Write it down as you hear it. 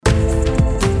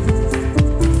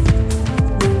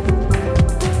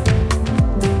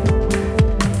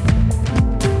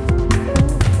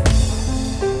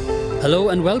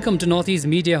and welcome to Northeast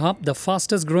Media Hub, the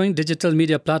fastest growing digital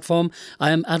media platform.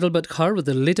 I am Adalbert Khar with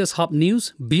the latest Hub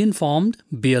news. Be informed,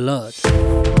 be alert.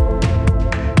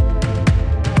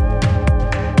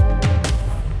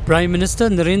 Prime Minister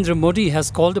Narendra Modi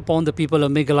has called upon the people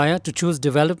of Meghalaya to choose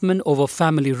development over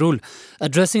family rule.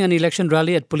 Addressing an election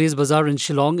rally at Police Bazaar in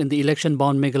Shillong in the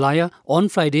election-bound Meghalaya on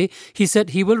Friday, he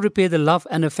said he will repay the love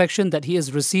and affection that he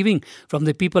is receiving from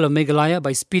the people of Meghalaya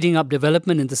by speeding up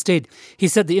development in the state. He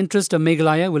said the interest of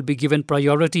Meghalaya will be given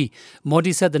priority.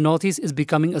 Modi said the Northeast is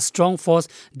becoming a strong force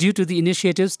due to the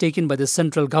initiatives taken by the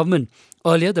central government.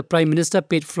 Earlier, the Prime Minister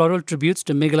paid floral tributes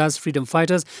to Meghalaya's freedom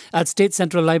fighters at State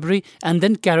Central Library and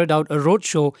then carried out a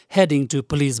roadshow heading to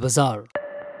Police Bazaar.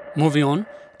 Moving on,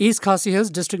 East Khasi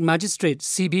Hills District Magistrate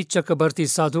C.B. Chakrabarti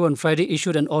Sadhu on Friday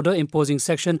issued an order imposing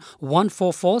Section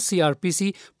 144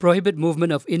 CRPC prohibit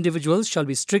movement of individuals shall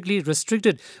be strictly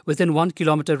restricted within 1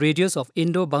 kilometer radius of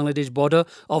Indo-Bangladesh border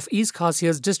of East Khasi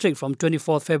Hills District from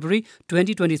 24 February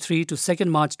 2023 to 2nd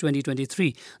March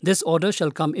 2023. This order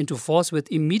shall come into force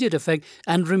with immediate effect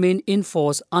and remain in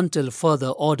force until further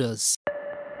orders.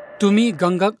 Tumi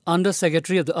Gangak, Under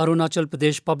Secretary of the Arunachal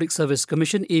Pradesh Public Service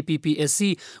Commission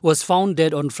APPSC, was found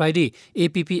dead on Friday.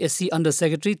 APPSC Under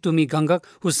Secretary Tumi Gangak,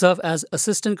 who served as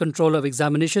Assistant Controller of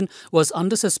Examination, was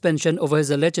under suspension over his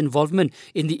alleged involvement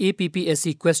in the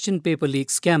APPSC question paper leak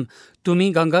scam.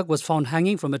 Tumi Gangak was found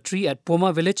hanging from a tree at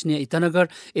Poma village near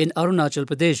Itanagar in Arunachal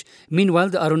Pradesh. Meanwhile,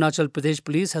 the Arunachal Pradesh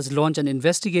Police has launched an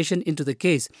investigation into the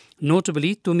case.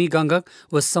 Notably, Tumi Gangak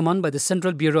was summoned by the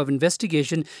Central Bureau of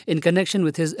Investigation in connection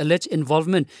with his alleged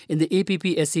involvement in the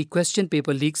APPSC question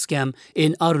paper leak scam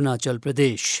in Arunachal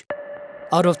Pradesh.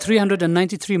 Out of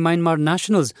 393 Myanmar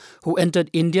nationals who entered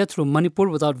India through Manipur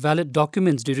without valid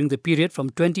documents during the period from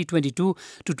 2022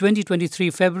 to 2023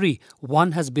 February,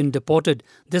 one has been deported.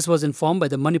 This was informed by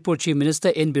the Manipur Chief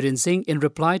Minister N. Biren Singh in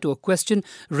reply to a question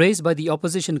raised by the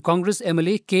opposition Congress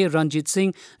MLA K. Ranjit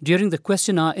Singh during the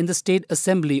question hour in the State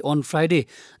Assembly on Friday.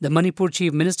 The Manipur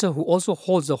Chief Minister, who also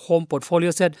holds the home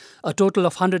portfolio, said a total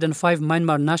of 105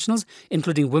 Myanmar nationals,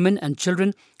 including women and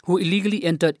children, who illegally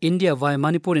entered India via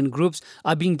Manipur in groups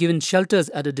are being given shelters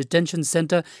at a detention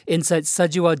centre inside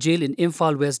Sajiwa Jail in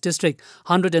Imphal West District.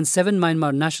 107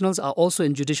 Myanmar nationals are also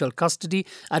in judicial custody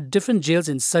at different jails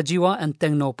in Sajiwa and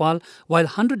Tengnopal, while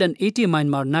 180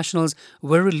 Myanmar nationals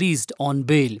were released on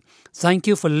bail. Thank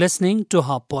you for listening to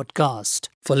Hub Podcast.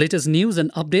 For latest news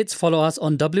and updates, follow us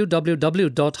on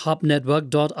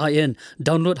www.hubnetwork.in.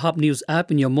 Download Hub News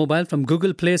app in your mobile from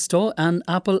Google Play Store and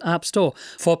Apple App Store.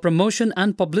 For promotion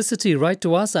and publicity, write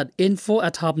to us at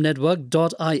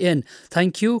info@hubnetwork.in.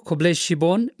 Thank you. Kublesh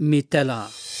Shibon,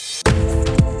 Mitela.